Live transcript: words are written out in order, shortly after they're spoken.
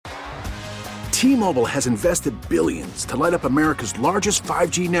T-Mobile has invested billions to light up America's largest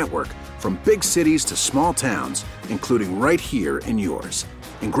 5G network, from big cities to small towns, including right here in yours.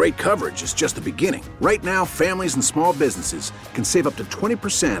 And great coverage is just the beginning. Right now, families and small businesses can save up to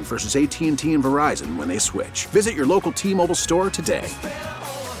 20% versus AT&T and Verizon when they switch. Visit your local T-Mobile store today.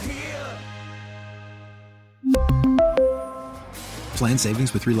 Plan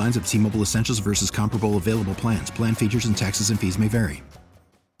savings with 3 lines of T-Mobile Essentials versus comparable available plans. Plan features and taxes and fees may vary.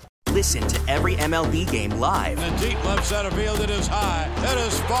 Listen to every MLB game live. In the deep left center field, it is high, it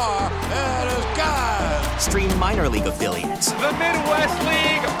is far, it is gone. Stream minor league affiliates. The Midwest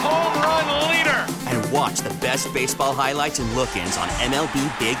League home run leader. And watch the best baseball highlights and look-ins on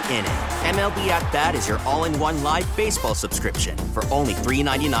MLB Big Inning. MLB At Bat is your all-in-one live baseball subscription for only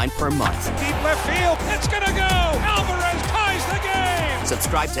 $3.99 per month. Deep left field, it's gonna go. Alvarez ties the game.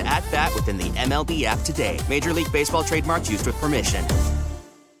 Subscribe to At Bat within the MLB app today. Major League Baseball trademarks used with permission.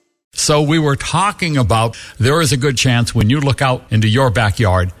 So we were talking about there is a good chance when you look out into your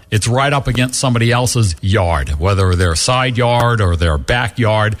backyard, it's right up against somebody else's yard, whether their side yard or their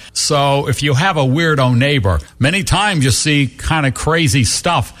backyard. So if you have a weirdo neighbor, many times you see kind of crazy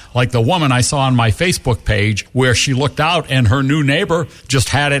stuff, like the woman I saw on my Facebook page where she looked out and her new neighbor just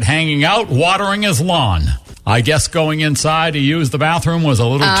had it hanging out, watering his lawn. I guess going inside to use the bathroom was a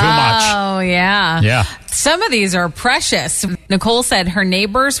little too much. Oh, yeah. Yeah. Some of these are precious. Nicole said her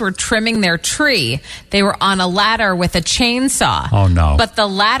neighbors were trimming their tree. They were on a ladder with a chainsaw. Oh, no. But the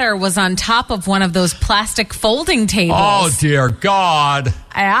ladder was on top of one of those plastic folding tables. Oh, dear God.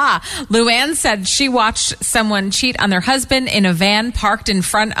 Yeah. Luann said she watched someone cheat on their husband in a van parked in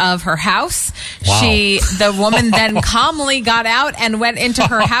front of her house. Wow. The woman then calmly got out and went into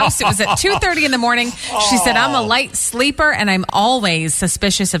her house. It was at 2:30 in the morning. She said, I'm a light sleeper and I'm always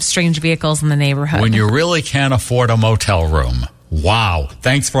suspicious of strange vehicles in the neighborhood. When you really can't afford a motel room. Wow.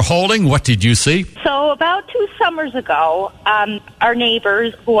 Thanks for holding. What did you see? So about 2 summers ago, our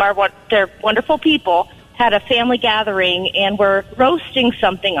neighbors, they're wonderful people, had a family gathering and were roasting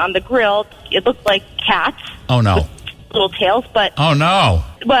something on the grill. It looked like cats. Oh, no. With little tails, but... Oh, no.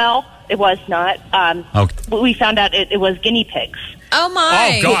 Well, it was not. Okay. We found out it was guinea pigs. Oh,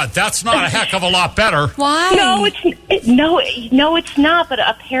 my. Oh, God. That's not a heck of a lot better. Why? No, it's not, but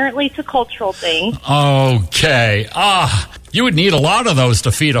apparently it's a cultural thing. Okay. You would need a lot of those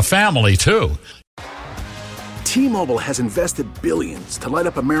to feed a family, too. T-Mobile has invested billions to light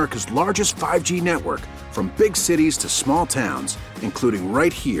up America's largest 5G network, from big cities to small towns, including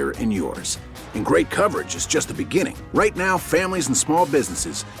right here in yours. And great coverage is just the beginning. Right now, families and small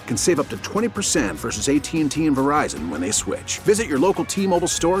businesses can save up to 20% versus AT&T and Verizon when they switch. Visit your local T-Mobile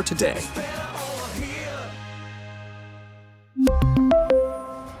store today.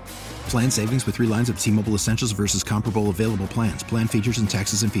 Plan savings with 3 lines of T-Mobile Essentials versus comparable available plans. Plan features and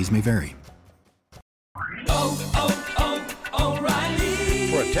taxes and fees may vary.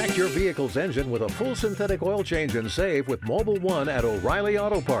 Protect your vehicle's engine with a full synthetic oil change and save with Mobil 1 at O'Reilly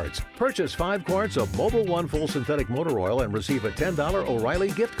Auto Parts. Purchase 5 quarts of Mobil 1 full synthetic motor oil and receive a $10 O'Reilly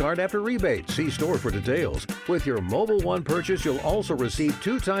gift card after rebate. See store for details. With your Mobil 1 purchase, you'll also receive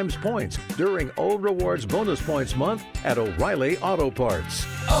 2 times points during Old Rewards Bonus Points Month at O'Reilly Auto Parts.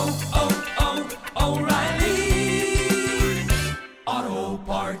 O'Reilly Auto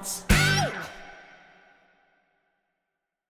Parts.